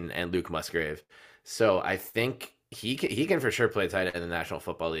Tegan and Luke Musgrave. So I think he can for sure play tight end in the National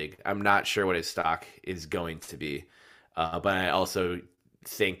Football League. I'm not sure what his stock is going to be, but I also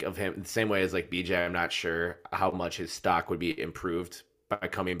think of him the same way as like BJ. I'm not sure how much his stock would be improved by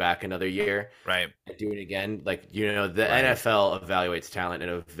coming back another year, right, and doing it again. Like, you know, the NFL evaluates talent in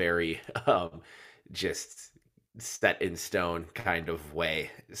a very just set in stone kind of way.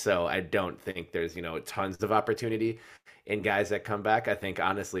 So I don't think there's, you know, tons of opportunity in guys that come back. I think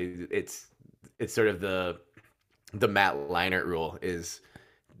honestly, it's sort of the Matt Leinart rule is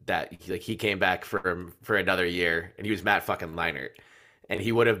that he came back for another year, and he was Matt fucking Leinart, and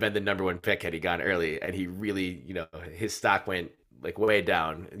he would have been the number one pick had he gone early, and he really, you know, his stock went like way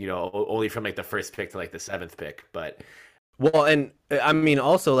down, you know, only from like the first pick to like the 7th pick. But well, and I mean,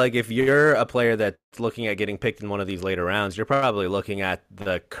 also, like, if you're a player that's looking at getting picked in one of these later rounds, you're probably looking at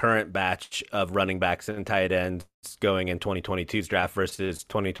the current batch of running backs and tight ends going in 2022's draft versus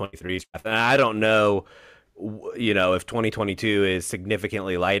 2023's draft. And I don't know, you know, if 2022 is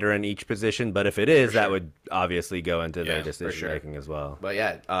significantly lighter in each position, but if it is, that would obviously go into their decision making as well. But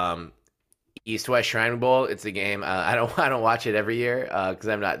yeah, East-West Shrine Bowl, it's a game. I don't watch it every year because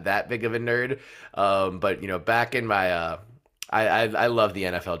I'm not that big of a nerd. But you know, back in my I love the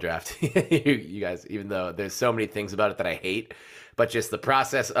NFL draft. you guys, even though there's so many things about it that I hate, but just the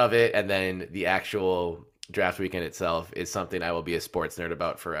process of it and then the actual draft weekend itself is something I will be a sports nerd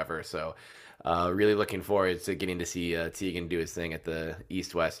about forever. So really looking forward to getting to see Tegan do his thing at the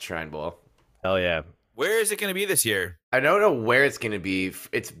East-West Shrine Bowl. Hell yeah. Where is it going to be this year? I don't know where it's going to be.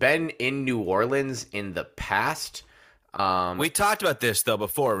 It's been in New Orleans in the past. We talked about this, though,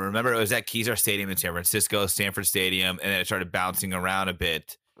 before. Remember, it was at Kezar Stadium in San Francisco, Stanford Stadium, and then it started bouncing around a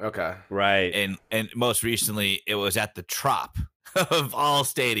bit. Okay. Right. And most recently, it was at the Trop of all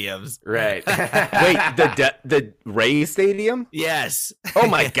stadiums. Right. Wait, the Rays Stadium? Yes. Oh,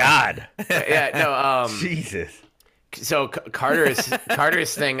 my God. Yeah, no. Jesus. So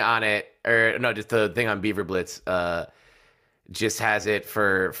Carter's thing on it, or no, just the thing on Beaver Blitz, just has it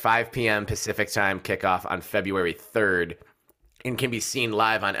for 5 p.m. Pacific time kickoff on February 3rd, and can be seen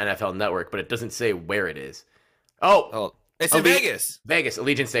live on NFL Network, but it doesn't say where it is. Oh, it's in Vegas. Vegas,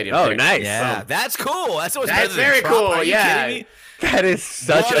 Allegiant Stadium. Oh, nice. Yeah, that's cool. That's very cool. Are you yeah. kidding me? That is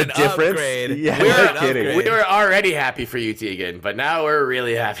such What a an difference. upgrade. Yeah, What no an kidding. upgrade. We were already happy for you, Tegan, but now we're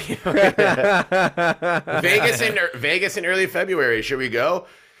really happy. Vegas in early February. Should we go?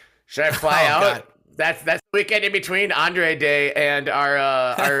 Should I fly out? God. That's the weekend in between Andre Day and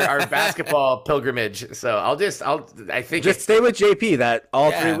our basketball pilgrimage. So I think Just stay with JP that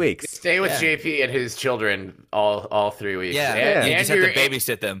all 3 weeks. stay with JP and his children all 3 weeks. Yeah, and, you and just have your to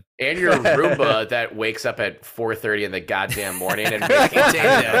babysit them. and your Roomba that wakes up at 4:30 in the goddamn morning and makes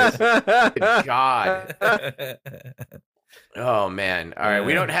potatoes. Good God. Oh man. All right,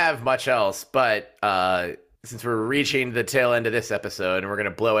 we don't have much else, but since we're reaching the tail end of this episode and we're gonna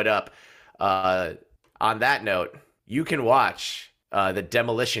blow it up. On that note, you can watch the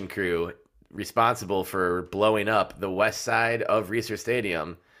demolition crew responsible for blowing up the west side of Reser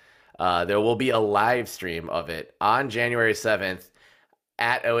Stadium. There will be a live stream of it on January 7th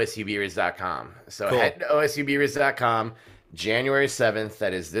at osubreers.com. So head to osubreers.com, January 7th.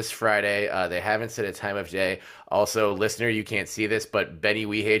 That is this Friday. They haven't set a time of day. Also, listener, you can't see this, but Benny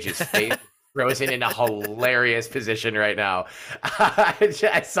Wehage's face frozen in a hilarious position right now.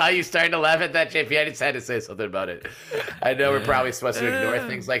 I saw you starting to laugh at that, JP. I just had to say something about it. I know we're probably supposed to ignore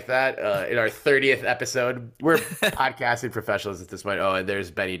things like that. In our 30th episode, we're podcasting professionals at this point. Oh, and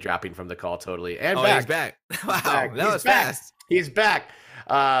there's Benny dropping from the call totally. And He's back. Wow, that was fast. He's back.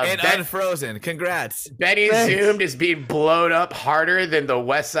 And unfrozen. Congrats. Benny's Zoomed is being blown up harder than the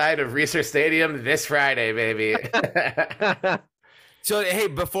west side of Reser Stadium this Friday, baby. So, hey,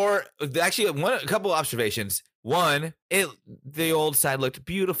 a couple observations. One, the old side looked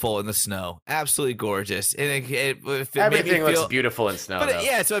beautiful in the snow, absolutely gorgeous, and everything looks beautiful in snow.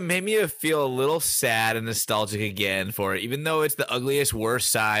 But so it made me feel a little sad and nostalgic again for it, even though it's the ugliest,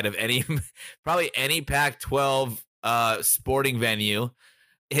 worst side of probably any Pac-12 sporting venue,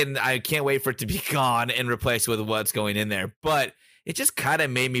 and I can't wait for it to be gone and replaced with what's going in there. But it just kind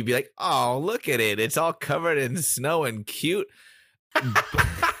of made me be like, oh, look at it, it's all covered in snow and cute.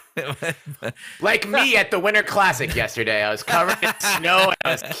 Like me at the Winter Classic yesterday. I was covered in snow and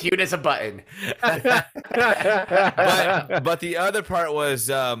I was cute as a button. but the other part was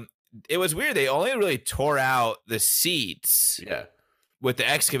it was weird. They only really tore out the seats with the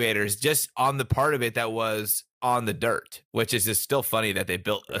excavators just on the part of it that was on the dirt, which is just still funny that they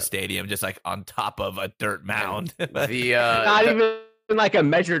built a stadium just like on top of a dirt mound. Not even like a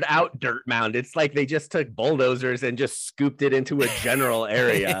measured out dirt mound. It's like they just took bulldozers and just scooped it into a general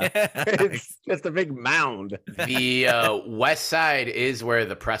area. It's just a big mound. The west side is where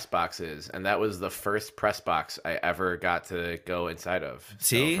the press box is, and that was the first press box I ever got to go inside of.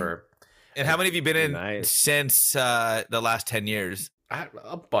 See? And how many have you been in since the last 10 years?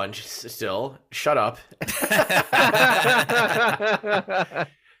 A bunch still. Shut up.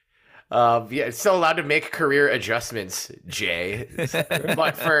 Yeah, it's still allowed to make career adjustments, Jay.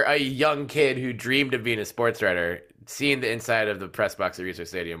 But for a young kid who dreamed of being a sports writer, seeing the inside of the press box at Research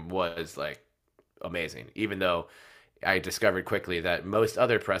Stadium was like amazing. Even though I discovered quickly that most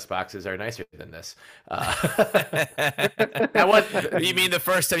other press boxes are nicer than this. You mean the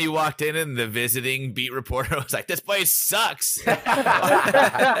first time you walked in and the visiting beat reporter was like, "This place sucks."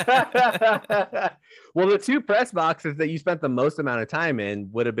 Well, the two press boxes that you spent the most amount of time in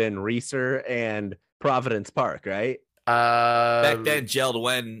would have been Reeser and Providence Park, right? Back then,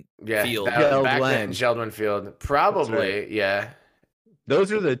 Jaydon Field. Back then, Jaydon Field. Probably, right. Yeah.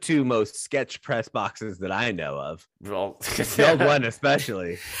 Those are the two most sketch press boxes that I know of. Well, Jaydon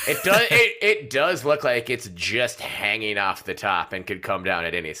especially. It does look like it's just hanging off the top and could come down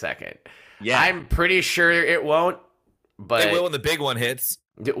at any second. Yeah, I'm pretty sure it won't. But it will when the big one hits.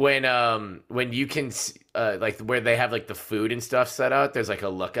 When you can like where they have like the food and stuff set out, there's like a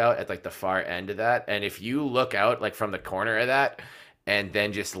lookout at like the far end of that, and if you look out like from the corner of that and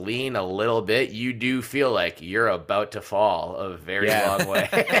then just lean a little bit, you do feel like you're about to fall a very long way.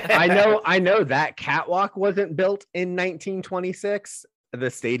 I know that catwalk wasn't built in 1926. The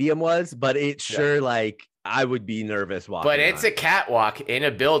stadium was, but it's sure like I would be nervous walking. But it's a catwalk in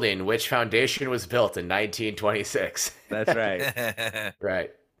a building which foundation was built in 1926. That's right. Right.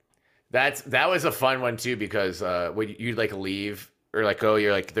 That was a fun one too, because when you like leave or like go,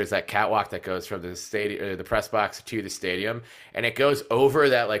 you're like there's that catwalk that goes from the stadium or the press box to the stadium, and it goes over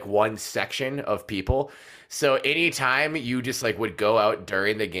that like one section of people. So anytime you just like would go out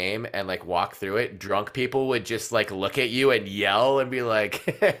during the game and like walk through it, drunk people would just like look at you and yell and be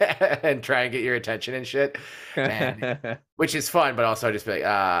like and try and get your attention and shit. And, which is fun, but also just be like,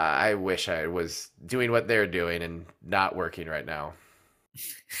 I wish I was doing what they're doing and not working right now.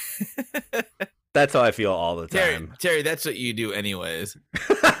 That's how I feel all the time. Terry, that's what you do anyways.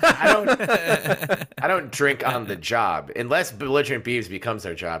 I don't drink on the job unless Belligerent Beeves becomes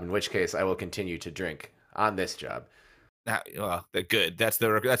their job, in which case I will continue to drink on this job. Well, good. That's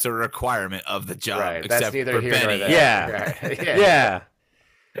a requirement of the job. Right. Except That's neither for here Benny. nor there. Yeah. Right. Yeah.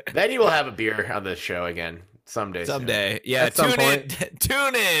 Benny will have a beer on the show again someday. Yeah. At some point.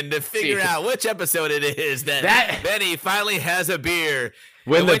 Tune in to figure out which episode it is that Benny finally has a beer.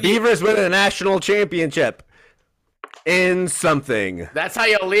 When the Beavers win a national championship in something. That's how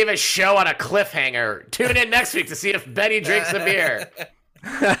you'll leave a show on a cliffhanger. Tune in next week to see if Benny drinks a beer.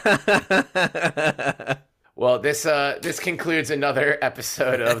 Well, this concludes another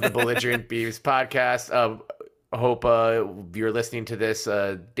episode of the Belligerent Beeves podcast. I hope you're listening to this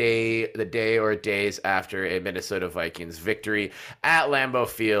the day or days after a Minnesota Vikings victory at Lambeau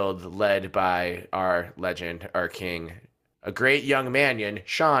Field, led by our legend, our king, a great young Mannion,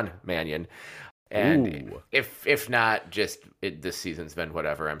 Sean Mannion. And if not, just this season's been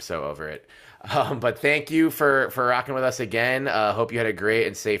whatever. I'm so over it. But thank you for rocking with us again. Hope you had a great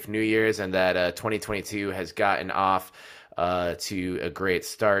and safe New Year's, and that 2022 has gotten off to a great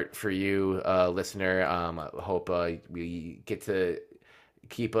start for you, listener. Hope we get to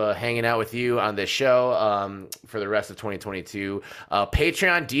keep hanging out with you on this show for the rest of 2022.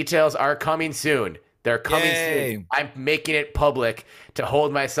 Patreon details are coming soon. They're coming soon. I'm making it public to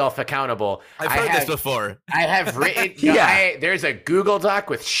hold myself accountable. I've heard this before. I have written. There's a Google Doc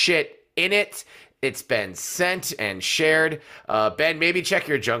with shit in it. It's been sent and shared. Ben, maybe check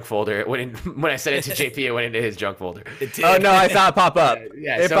your junk folder. When I sent it to JP, it went into his junk folder. Oh no, I saw it pop up.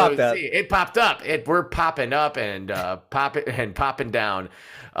 It popped up. It popped up. We're popping up and popping down.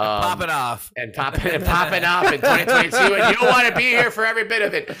 Popping off and popping off in 2022, and you don't want to be here for every bit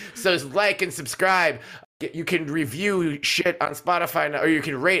of it. So like and subscribe. You can review shit on Spotify now, or you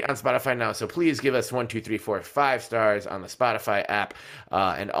can rate on Spotify now. So please give us 1, 2, 3, 4, 5 stars on the Spotify app,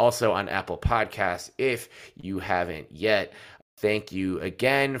 and also on Apple Podcasts if you haven't yet. Thank you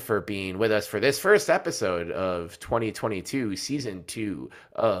again for being with us for this first episode of 2022, season 2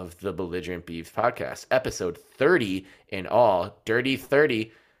 of the Belligerent Beeves podcast, episode 30 in all. Dirty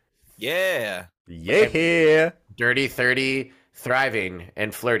 30. Yeah. Dirty 30, thriving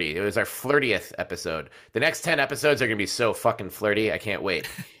and flirty. It was our flirtieth episode. The next 10 episodes are going to be so fucking flirty. I can't wait.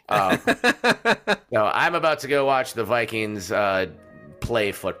 No, I'm about to go watch the Vikings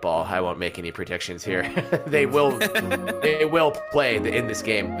play football. I won't make any predictions here. They will play in this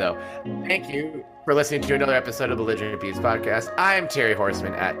game, though. Thank you for listening to another episode of the Belligerent Beeves podcast. I'm Terry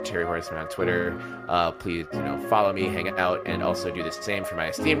Horseman at Terry Horseman on Twitter. Please, follow me, hang out, and also do the same for my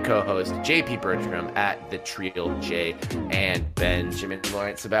esteemed co-host JP Bertram at the Trio J, and Benjamin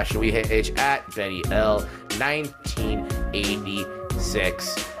Lawrence Sebastian Wehage at Benny L 1980.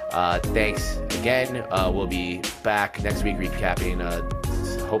 6. Thanks again. We'll be back next week recapping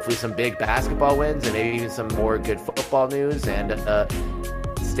hopefully some big basketball wins and maybe even some more good football news and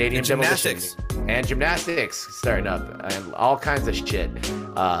stadium gymnastics and gymnastics starting up and all kinds of shit.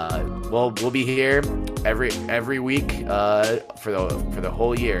 We'll be here every week for the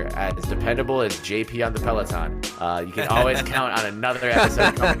whole year, as dependable as JP on the Peloton. You can always count on another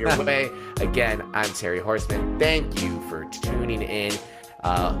episode coming your way. Again, I'm Terry Horseman. Thank you for tuning in.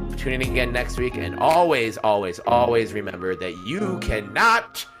 Tune in again next week, and always remember that you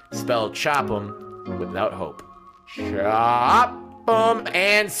cannot spell chop 'em without hope. Chop 'em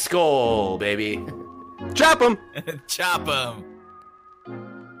and skull, baby. Chop 'em. Chop 'em.